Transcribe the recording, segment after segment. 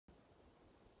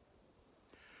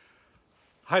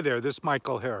Hi there, this is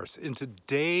Michael Harris. In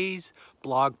today's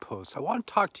blog post, I want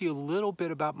to talk to you a little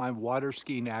bit about my water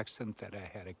skiing accident that I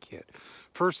had a kid.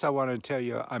 First, I want to tell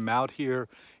you I'm out here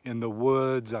in the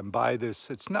woods. I'm by this,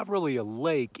 it's not really a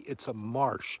lake, it's a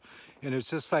marsh. And it's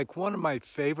just like one of my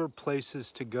favorite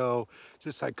places to go.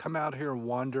 Just I come out here and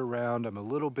wander around. I'm a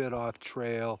little bit off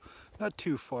trail, not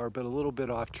too far, but a little bit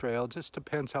off trail. It just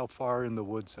depends how far in the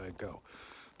woods I go.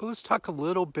 But let's talk a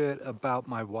little bit about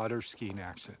my water skiing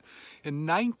accident. In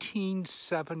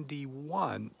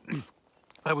 1971,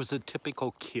 I was a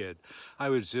typical kid. I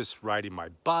was just riding my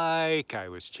bike, I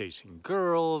was chasing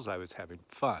girls, I was having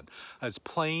fun. I was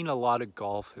playing a lot of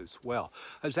golf as well.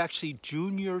 I was actually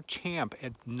junior champ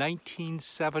at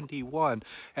 1971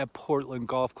 at Portland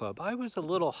Golf Club. I was a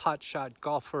little hotshot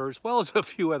golfer as well as a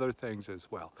few other things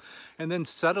as well. And then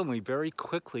suddenly, very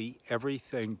quickly,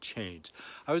 everything changed.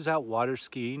 I was out water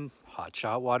skiing,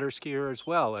 hotshot water skier as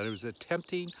well, and I was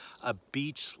attempting a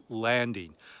beach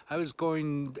landing. I was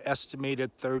going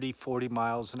estimated 30, 40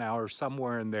 miles an hour,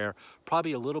 somewhere in there,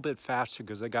 probably a little bit faster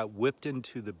because I got whipped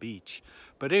into the beach.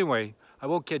 But anyway, I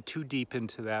won't get too deep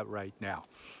into that right now.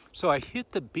 So I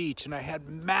hit the beach and I had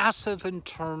massive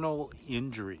internal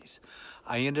injuries.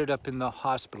 I ended up in the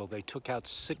hospital. They took out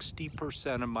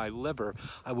 60% of my liver.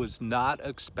 I was not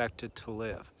expected to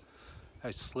live.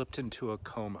 I slipped into a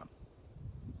coma.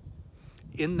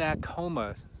 In that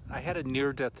coma, I had a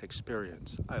near-death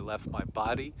experience. I left my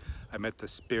body, I met the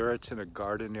spirits in a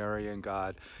garden area in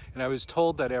God, and I was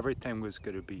told that everything was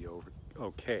going to be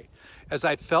okay. As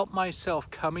I felt myself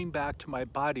coming back to my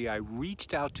body, I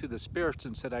reached out to the spirits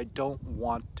and said, I don't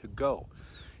want to go.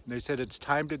 And they said, it's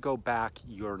time to go back,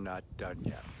 you're not done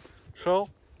yet. So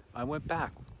I went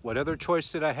back. What other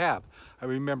choice did I have? I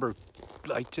remember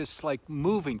just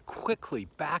moving quickly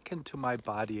back into my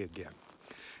body again.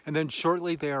 And then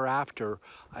shortly thereafter,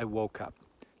 I woke up.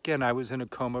 Again, I was in a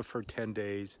coma for 10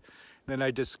 days. Then I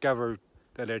discovered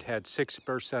that I'd had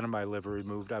 6% of my liver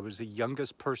removed. I was the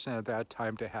youngest person at that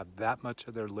time to have that much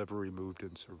of their liver removed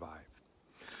and survive.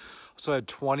 So I had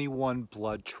 21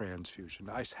 blood transfusion.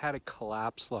 I had a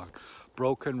collapsed lung,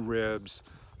 broken ribs,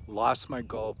 lost my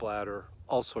gallbladder,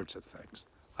 all sorts of things.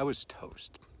 I was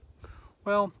toast.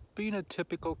 Well, being a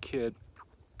typical kid,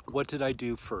 what did I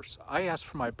do first? I asked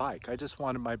for my bike. I just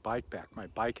wanted my bike back. My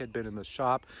bike had been in the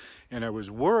shop and I was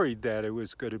worried that it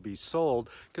was going to be sold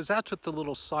because that's what the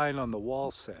little sign on the wall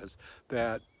says,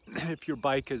 that if your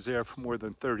bike is there for more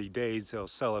than 30 days, they'll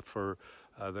sell it for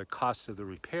the cost of the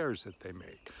repairs that they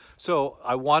make. So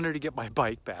I wanted to get my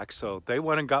bike back. So they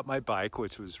went and got my bike,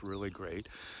 which was really great.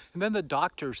 And then the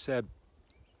doctor said,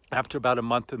 after about a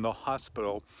month in the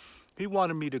hospital, he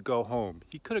wanted me to go home.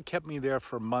 He could have kept me there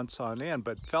for months on end,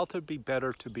 but felt it'd be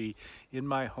better to be in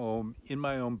my home, in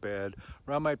my own bed,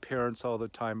 around my parents all the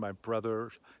time, my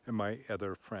brother and my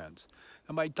other friends.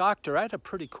 And my doctor, I had a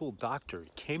pretty cool doctor.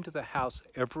 He came to the house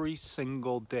every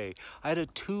single day. I had a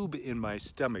tube in my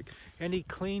stomach and he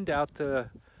cleaned out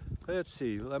let's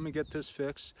see, let me get this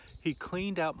fixed. He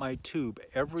cleaned out my tube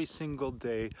every single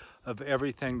day of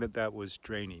everything that was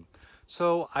draining.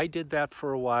 So I did that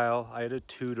for a while. I had a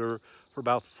tutor for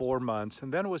about 4 months,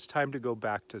 and then it was time to go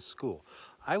back to school.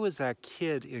 I was that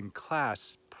kid in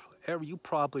class. You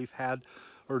probably have had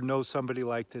or know somebody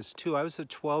like this too. I was a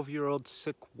 12-year-old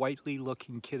sick, whitely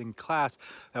looking kid in class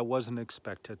that wasn't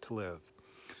expected to live.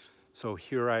 So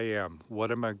here I am.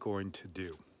 What am I going to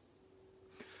do?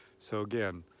 So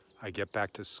again, I get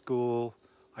back to school.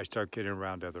 I start getting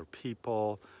around other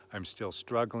people. I'm still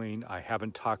struggling. I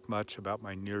haven't talked much about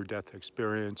my near-death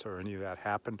experience or any of that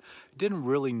happened. I didn't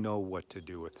really know what to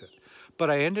do with it. But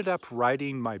I ended up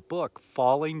writing my book,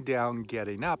 Falling Down,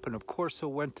 Getting Up, and of course it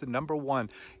went to #1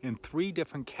 in 3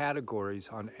 different categories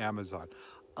on Amazon.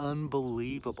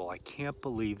 Unbelievable. I can't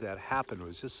believe that happened. It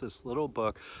was just this little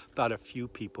book. Thought a few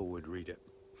people would read it.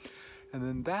 And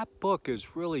then that book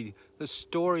is really the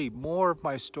story, more of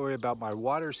my story about my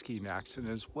water skiing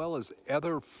accident, as well as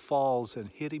other falls and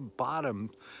hitting bottom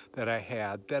that I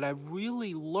had that I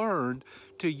really learned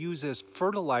to use as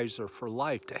fertilizer for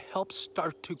life to help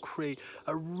start to create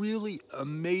a really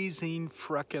amazing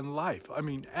frickin' life. I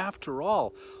mean, after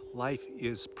all, life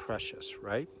is precious,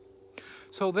 right?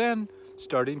 So then,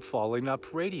 starting Falling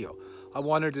Up Radio. I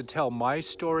wanted to tell my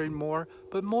story more,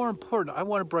 but more important, I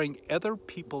want to bring other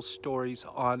people's stories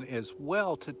on as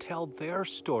well to tell their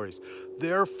stories,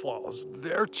 their falls,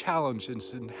 their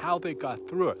challenges, and how they got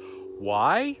through it.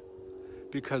 Why?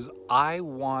 Because I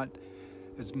want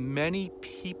as many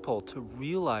people to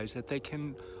realize that they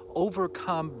can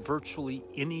overcome virtually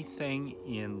anything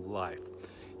in life.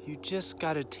 You just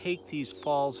got to take these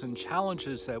falls and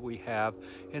challenges that we have,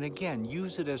 and again,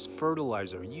 use it as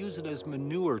fertilizer, use it as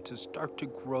manure to start to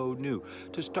grow new,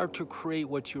 to start to create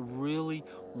what you really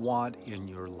want in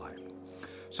your life.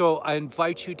 So I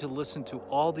invite you to listen to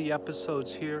all the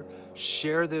episodes here,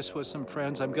 share this with some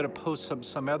friends. I'm going to post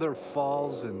some other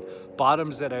falls and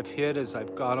bottoms that I've hit as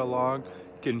I've gone along.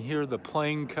 You can hear the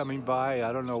plane coming by.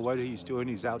 I don't know what he's doing.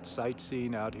 He's out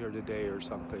sightseeing out here today or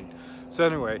something. So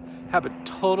anyway, have a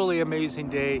totally amazing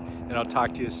day, and I'll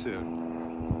talk to you soon.